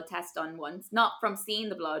getting blood tests done once, not from seeing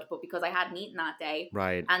the blood, but because I hadn't eaten that day.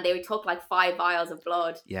 Right. And they took 5 vials of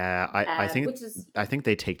blood. Yeah, I think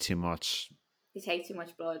they take too much. They take too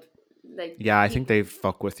much blood. I think they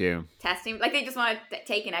fuck with you. Testing, they just want to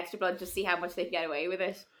take an extra blood, just see how much they can get away with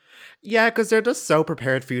it. Yeah, because they're just so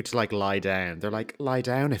prepared for you to lie down. They're like, lie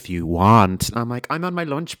down if you want. And I'm like, I'm on my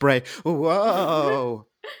lunch break. Whoa.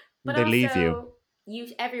 But they also, leave you.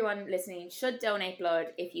 Everyone listening should donate blood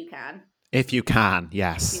if you can. If you can,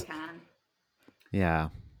 yes. If you can. Yeah.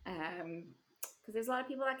 Because there's a lot of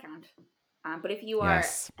people that can't. But if you are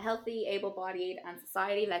Yes. healthy, able-bodied, and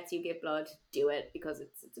society lets you give blood, do it because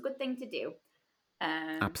it's a good thing to do.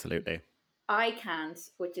 Absolutely. I can't,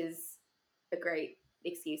 which is a great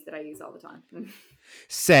excuse that I use all the time.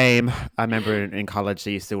 Same. I remember in college,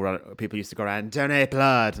 people used to go around, donate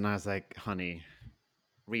blood. And I was like, honey,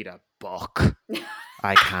 read a book.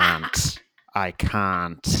 I can't. I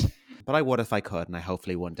can't. But I would if I could. And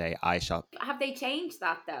hopefully one day I shall. Have they changed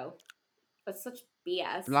that though? That's such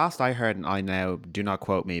BS. Last I heard, and I now do not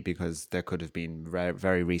quote me because there could have been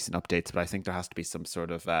very recent updates, but I think there has to be some sort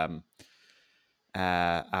of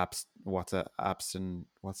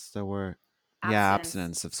what's the word? Yeah,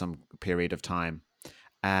 abstinence of some period of time.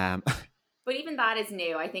 But even that is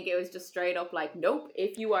new. I think it was just straight up like, nope,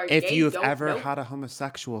 if you are if gay, you've ever had a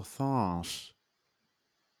homosexual thought,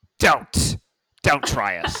 don't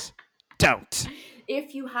try it. Don't.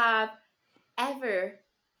 If you have ever,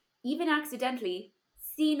 even accidentally,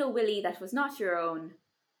 seen a willy that was not your own,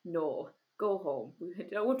 no, go home.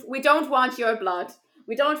 We don't want your blood.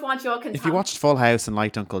 We don't want your consent. If you watched Full House and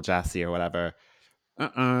liked Uncle Jesse or whatever,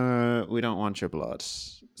 we don't want your blood,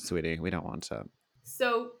 sweetie. We don't want it.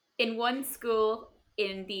 So in one school,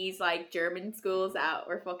 in these like German schools that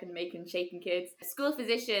were fucking shaking kids, school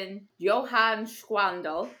physician Johann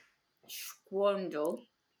Schwandel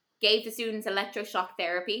gave the students electroshock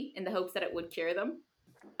therapy in the hopes that it would cure them.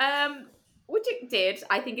 Which it did.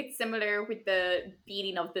 I think it's similar with the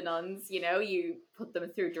beating of the nuns. You know, you put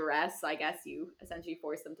them through duress. I guess you essentially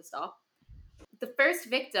force them to stop. The first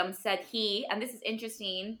victim said and this is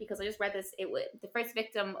interesting because I just read this. The first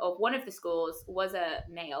victim of one of the schools was a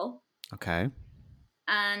male. Okay.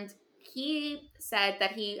 And he said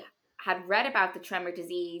that he had read about the tremor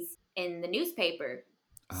disease in the newspaper.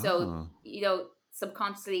 Oh. So, you know,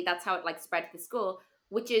 subconsciously that's how it like spread to the school,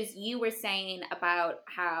 which is you were saying about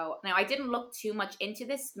how, now I didn't look too much into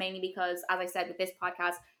this, mainly because, as I said, with this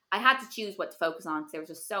podcast, I had to choose what to focus on because there was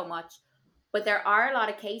just so much. But there are a lot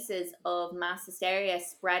of cases of mass hysteria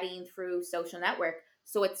spreading through social network.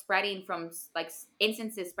 So it's spreading from like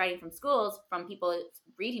instances spreading from schools, from people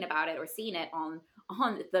reading about it or seeing it on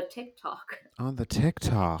the TikTok. On the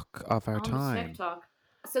TikTok of our time. The TikTok.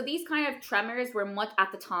 So these kind of tremors were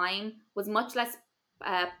at the time was much less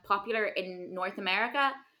popular in North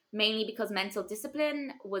America, mainly because mental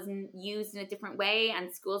discipline was used in a different way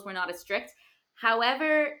and schools were not as strict.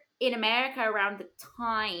 However, in America around the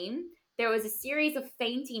time, there was a series of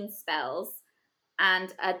fainting spells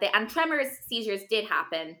and tremors, seizures did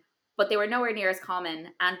happen, but they were nowhere near as common.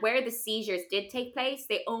 And where the seizures did take place,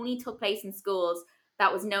 they only took place in schools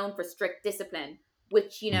that was known for strict discipline,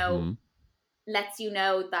 which, you know, lets you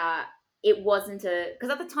know that it wasn't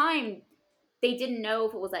because at the time, they didn't know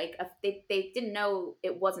if it was like, they didn't know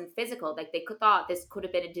it wasn't physical. Like they thought this could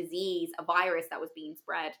have been a disease, a virus that was being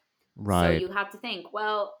spread. Right. So you have to think,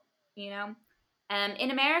 well, you know,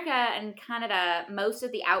 in America and Canada, most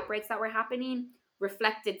of the outbreaks that were happening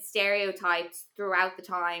reflected stereotypes throughout the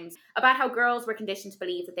times about how girls were conditioned to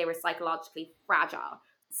believe that they were psychologically fragile.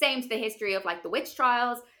 Same to the history of like the witch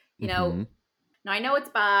trials, you know. Now I know it's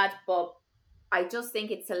bad, but I just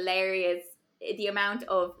think it's hilarious the amount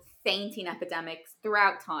of fainting epidemics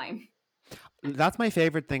throughout time. That's my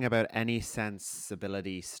favorite thing about any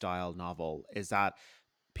sensibility style novel is that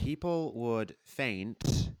people would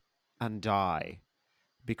faint and die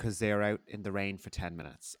because they're out in the rain for 10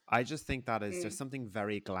 minutes. I just think that is there's something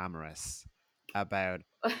very glamorous about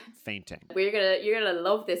fainting. You're gonna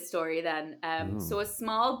love this story then. So a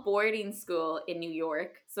small boarding school in New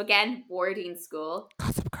York. So again, boarding school.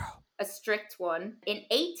 Gossip Girl. A strict one. In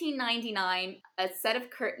 1899, a set of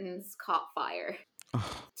curtains caught fire.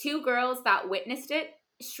 Two girls that witnessed it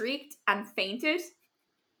shrieked and fainted.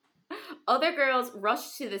 Other girls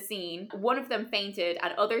rushed to the scene. One of them fainted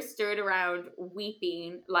and others stirred around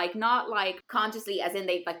weeping, like not like consciously as in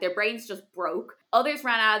they like their brains just broke. Others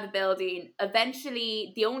ran out of the building.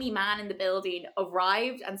 Eventually, the only man in the building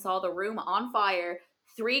arrived and saw the room on fire.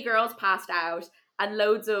 3 girls passed out and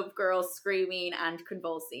loads of girls screaming and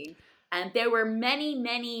convulsing. And there were many,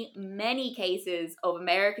 many, many cases of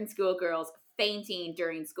American schoolgirls fainting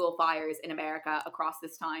during school fires in America across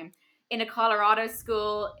this time. In a Colorado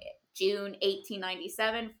school, June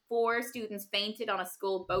 1897, 4 students fainted on a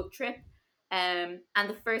school boat trip. And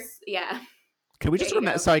the first, Can we just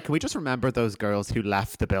Can we just remember those girls who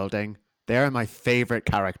left the building? They're my favorite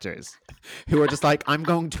characters, who are just like, I'm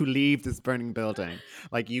going to leave this burning building.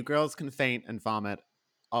 Like, you girls can faint and vomit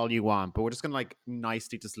all you want, but we're just gonna like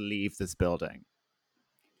nicely just leave this building.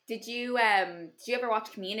 Did you ever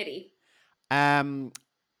watch Community?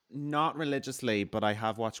 Not religiously, but I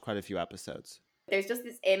have watched quite a few episodes. There's just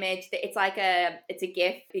this image that it's a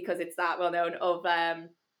gif because it's that well known of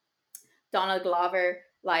Donald Glover,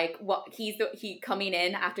 like what he coming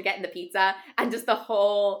in after getting the pizza, and just the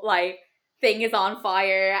whole like thing is on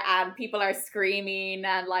fire and people are screaming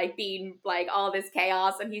and like being like all this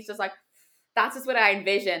chaos, and he's just like, that's just what I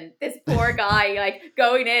envision. This poor guy like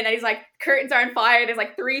going in and he's like, curtains are on fire, there's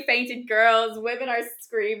like 3 fainted girls, women are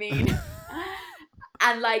screaming.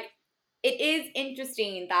 And like, it is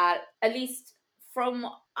interesting that, at least from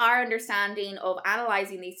our understanding of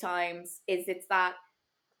analyzing these times, is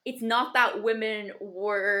it's not that women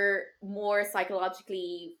were more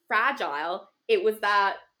psychologically fragile. It was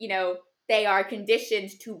that, they are conditioned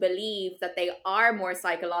to believe that they are more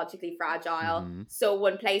psychologically fragile. Mhm. So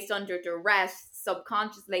when placed under duress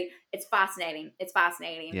subconsciously, it's fascinating.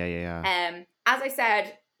 Yeah. As I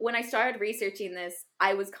said, when I started researching this,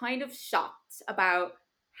 I was kind of shocked about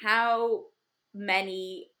how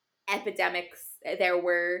many epidemics there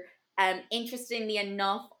were. Interestingly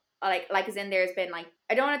enough, like as in there's been like,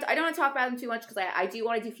 I don't want to talk about them too much because I do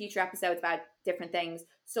want to do future episodes about different things.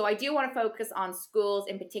 So I do want to focus on schools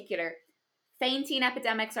in particular. Fainting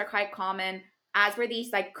epidemics are quite common, as were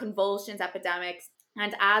these like convulsions epidemics,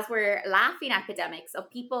 and as were laughing epidemics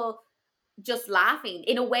of people just laughing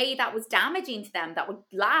in a way that was damaging to them, that would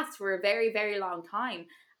last for a very, very long time.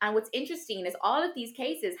 And what's interesting is all of these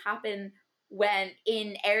cases happen when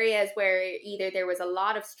in areas where either there was a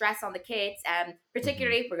lot of stress on the kids,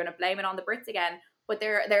 particularly if we're going to blame it on the Brits again, but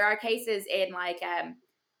there are cases in like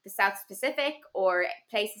the South Pacific or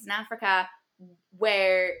places in Africa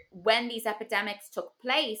where when these epidemics took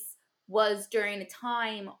place was during a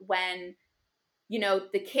time when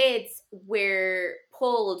the kids were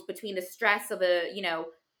pulled between the stress of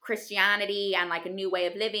Christianity and like a new way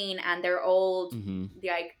of living and their old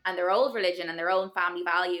their old religion and their own family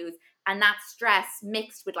values, and that stress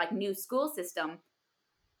mixed with like new school system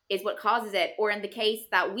is what causes it. Or in the case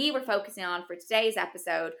that we were focusing on for today's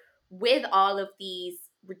episode, with all of these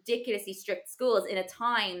ridiculously strict schools in a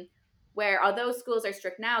time where, although schools are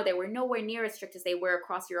strict now, they were nowhere near as strict as they were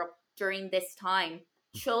across Europe during this time.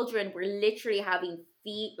 Children were literally having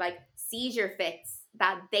seizure fits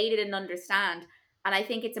that they didn't understand. And I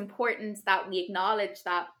think it's important that we acknowledge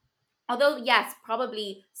that, although yes,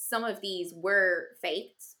 probably some of these were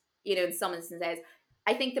faked, in some instances,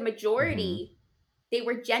 I think the majority, they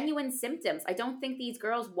were genuine symptoms. I don't think these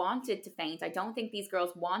girls wanted to faint. I don't think these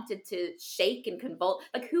girls wanted to shake and convulse.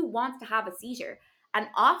 Like, who wants to have a seizure? And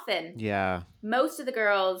often, most of the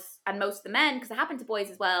girls and most of the men, because it happened to boys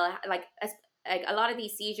as well, like a lot of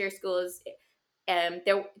these seizure schools,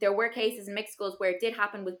 there were cases in mixed schools where it did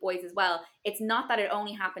happen with boys as well. It's not that it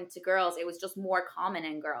only happened to girls, it was just more common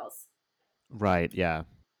in girls. Right, yeah.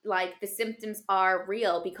 Like, the symptoms are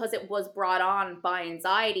real. Because it was brought on by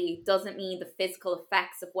anxiety doesn't mean the physical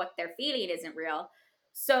effects of what they're feeling isn't real.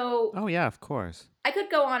 So, oh yeah, of course, I could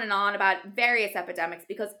go on and on about various epidemics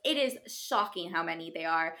because it is shocking how many they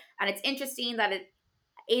are. And it's interesting that it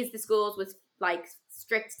is the schools with like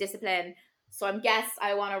strict discipline. So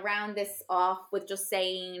I want to round this off with just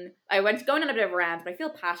saying, I went going on a bit of a rant, but I feel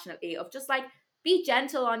passionately of just like, be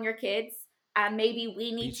gentle on your kids. And maybe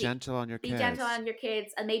we need to gentle on your be kids. gentle on your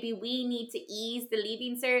kids, and maybe we need to ease the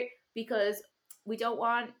leaving cert because we don't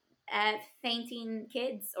want fainting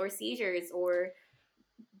kids or seizures or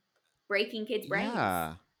breaking kids'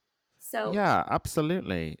 brains. So yeah,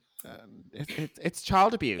 absolutely. It's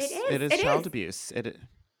child abuse. It is child abuse.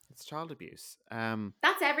 It's child abuse.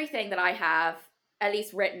 That's everything that I have, at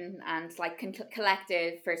least written and like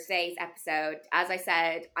collected for today's episode. As I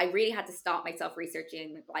said, I really had to stop myself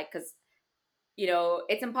researching, like, because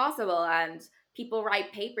it's impossible, and people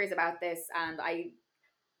write papers about this, and I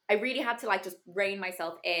really had to like just rein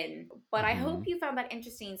myself in. But I hope you found that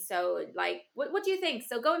interesting. So like, what do you think?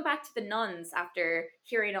 So going back to the nuns after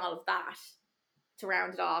hearing all of that, to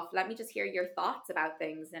round it off, let me just hear your thoughts about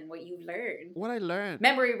things and what you've learned. What I learned.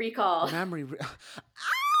 Memory recall. Sorry,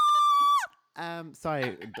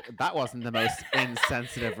 that wasn't the most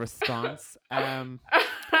insensitive response.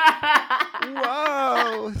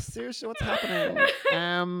 Whoa, seriously, what's happening?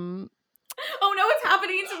 Oh no, what's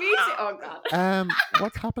happening to me too? Oh god.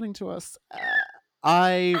 What's happening to us?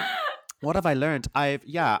 What have I learned? I've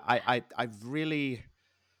really,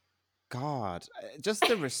 God, just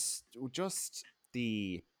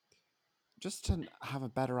to have a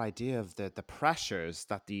better idea of the pressures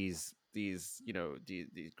that these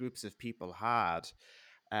groups of people had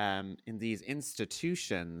in these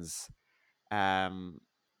institutions that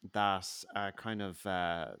kind of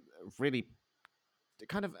really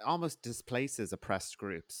kind of almost displaces oppressed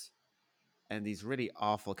groups in these really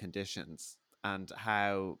awful conditions, and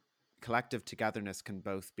how collective togetherness can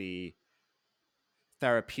both be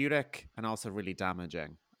therapeutic and also really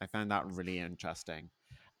damaging. I found that really interesting.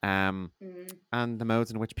 And the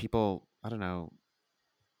modes in which people, I don't know,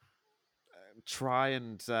 try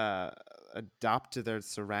and adapt to their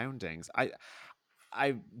surroundings.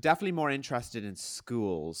 I'm definitely more interested in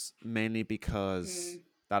schools, mainly because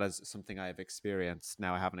that is something I've experienced.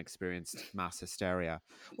 Now I haven't experienced mass hysteria.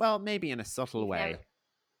 Well, maybe in a subtle way.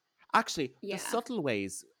 Actually, the subtle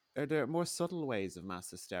ways, are there more subtle ways of mass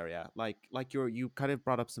hysteria? Like you kind of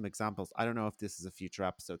brought up some examples. I don't know if this is a future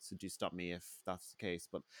episode, so do stop me if that's the case.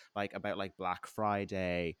 But like about like Black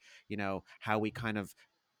Friday, you know, how we kind of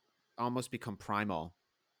almost become primal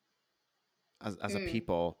as a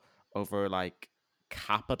people over like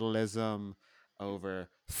capitalism, over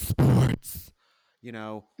sports, you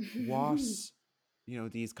know, what, you know,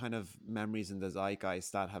 these kind of memories in the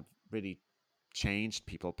zeitgeist that have really changed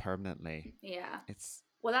people permanently.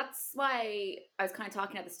 Well, that's why I was kind of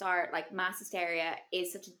talking at the start, like mass hysteria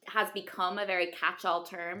has become a very catch-all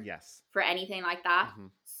term for anything like that.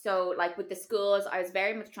 So like with the schools, I was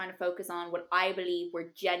very much trying to focus on what I believe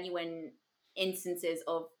were genuine instances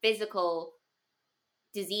of physical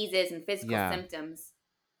diseases and physical symptoms,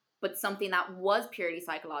 but something that was purely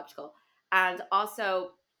psychological. And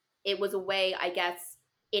also it was a way, I guess,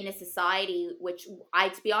 in a society which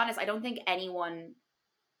to be honest, I don't think anyone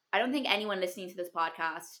listening to this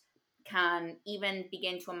podcast can even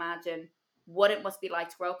begin to imagine what it must be like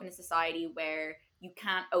to grow up in a society where you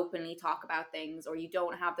can't openly talk about things, or you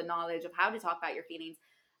don't have the knowledge of how to talk about your feelings.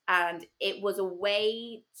 And it was a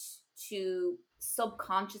way to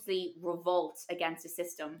subconsciously revolt against a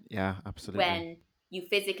system. Yeah, absolutely. When you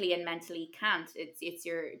physically and mentally can't. It's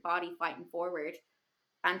your body fighting forward.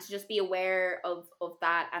 And to just be aware of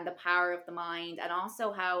that and the power of the mind, and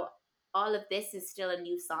also how all of this is still a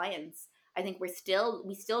new science. I think we still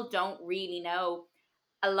don't really know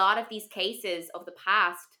a lot of these cases of the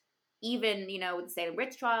past, even, you know, with the Salem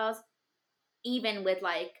witch trials, even with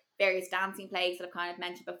like various dancing plagues that I've kind of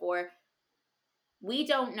mentioned before. We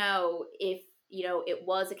don't know if, you know, it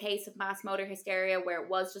was a case of mass motor hysteria where it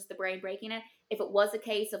was just the brain breaking it. If it was a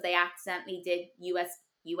case of they accidentally did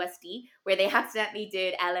USD, where they accidentally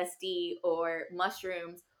did LSD or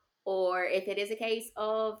mushrooms, or if it is a case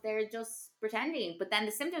of they're just pretending. But then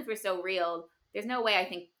the symptoms were so real, there's no way I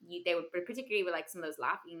think they would, particularly with like some of those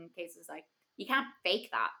laughing cases, like you can't fake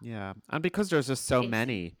that. Yeah, and because there's just so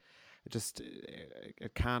many,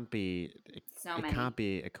 it can't be can't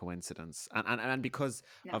be a coincidence, and because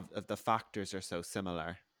of the factors are so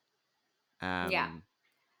similar. No,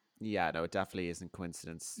 it definitely isn't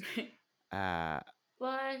coincidence. But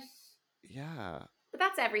yeah. But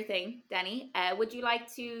that's everything, Denny. Would you like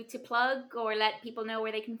to plug or let people know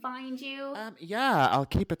where they can find you? Yeah, I'll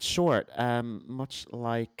keep it short. Much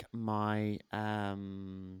like my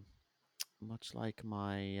my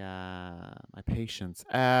patients.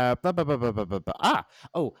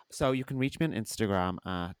 So you can reach me on Instagram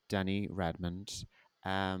at Denny Redmond.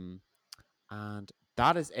 And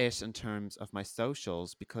that is it in terms of my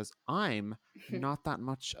socials, because I'm not that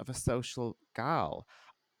much of a social gal.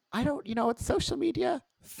 I don't, it's social media.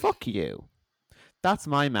 Fuck you. That's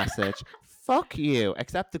my message. Fuck you.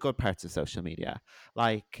 Except the good parts of social media,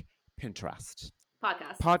 like Pinterest.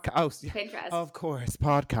 Pinterest. Of course,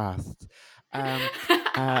 podcast.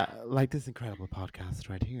 Like this incredible podcast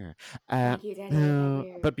right here. Thank you,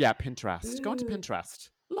 Denny. But yeah, Pinterest. Go into Pinterest.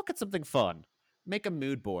 Look at something fun. Make a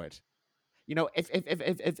mood board. You know,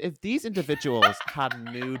 if these individuals had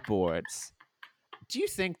mood boards, do you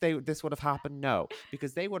think this would have happened? No,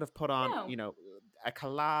 because they would have put on, a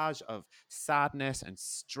collage of sadness and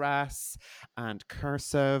stress and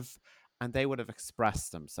cursive, and they would have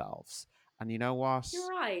expressed themselves. And you know what? You're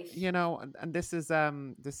right. And this is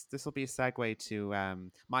this will be a segue to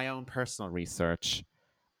my own personal research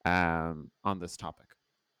on this topic.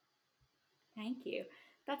 Thank you.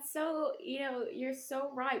 That's so, you're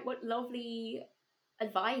so right. What lovely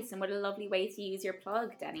advice, and what a lovely way to use your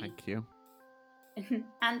plug, Denny. Thank you.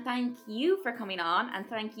 And thank you for coming on, and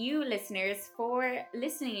thank you, listeners, for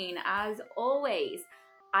listening. As always,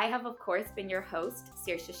 I have, of course, been your host,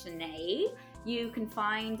 Saoirse Shanae. You can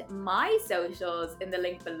find my socials in the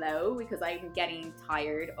link below, because I'm getting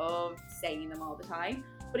tired of saying them all the time.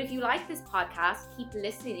 But if you like this podcast, keep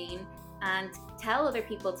listening and tell other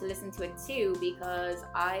people to listen to it too, because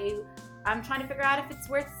I'm trying to figure out if it's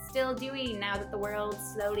worth still doing now that the world's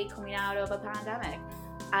slowly coming out of a pandemic.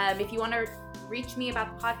 If you want to reach me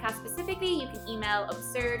about the podcast specifically, you can email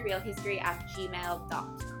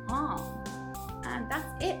absurdrealhistory@gmail.com. And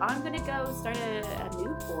that's it. I'm going to go start a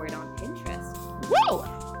mood board on Pinterest.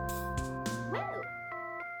 Whoa!